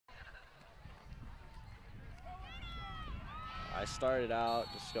I started out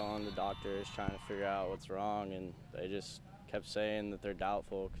just going to doctors trying to figure out what's wrong, and they just kept saying that they're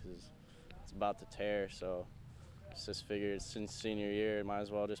doubtful because it's about to tear. So just figured since senior year, might as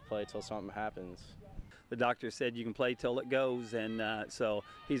well just play till something happens. The doctor said you can play till it goes, and so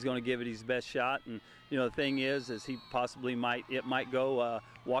he's going to give it his best shot. And you know, the thing is he possibly might go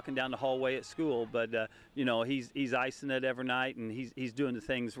walking down the hallway at school, but you know, he's icing it every night, and he's doing the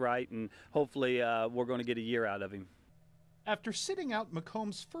things right, and hopefully we're going to get a year out of him. After sitting out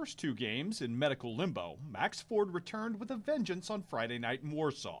Macomb's first 2 games in medical limbo, Max Ford returned with a vengeance on Friday night in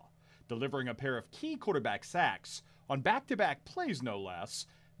Warsaw, delivering a pair of key quarterback sacks on back-to-back plays, no less,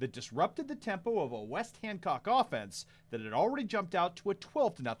 that disrupted the tempo of a West Hancock offense that had already jumped out to a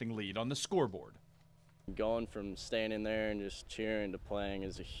 12-0 lead on the scoreboard. Going from standing there and just cheering to playing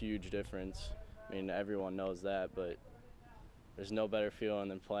is a huge difference. I mean, everyone knows that, but there's no better feeling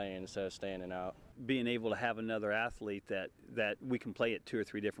than playing instead of standing out. Being able to have another athlete that we can play at 2 or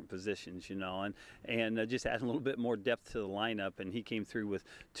 3 different positions, you know, and just add a little bit more depth to the lineup. And he came through with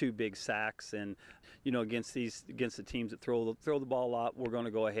 2 big sacks. And you know, against the teams that throw the ball a lot, we're going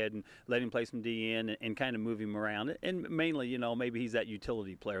to go ahead and let him play some DN and kind of move him around. And mainly, you know, maybe he's that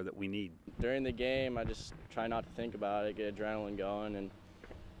utility player that we need. During the game, I just try not to think about it, get adrenaline going, and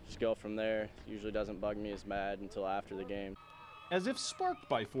just go from there. It usually doesn't bug me as bad until after the game. As if sparked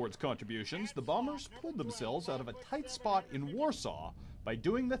by Ford's contributions, the Bombers pulled themselves out of a tight spot in Warsaw by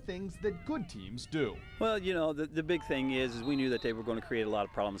doing the things that good teams do. Well, you know, the big thing is we knew that they were going to create a lot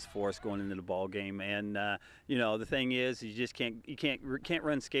of problems for us going into the ball game, and you know, the thing is you just can't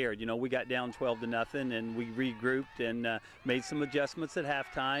run scared. You know, we got down 12-0 and we regrouped and made some adjustments at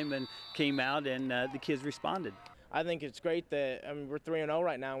halftime and came out, and the kids responded. I think it's great that we're 3-0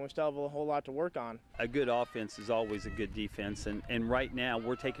 right now, and we still have a whole lot to work on. A good offense is always a good defense, and right now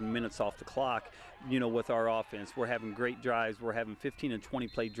we're taking minutes off the clock. You know, with our offense, we're having great drives. We're having 15 and 20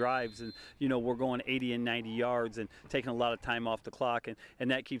 play drives, and you know, we're going 80 and 90 yards and taking a lot of time off the clock, and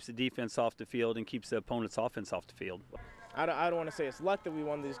that keeps the defense off the field and keeps the opponent's offense off the field. I don't want to say it's luck that we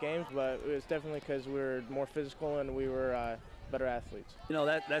won these games, but it was definitely because we were more physical and we were better athletes. You know,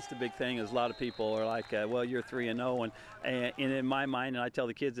 that's the big thing is a lot of people are like, well, you're 3-0, and in my mind, and I tell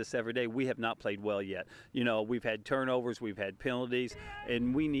the kids this every day, we have not played well yet. You know, we've had turnovers, we've had penalties,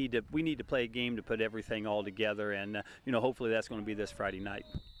 and we need to play a game to put everything all together, and you know, hopefully that's going to be this Friday night.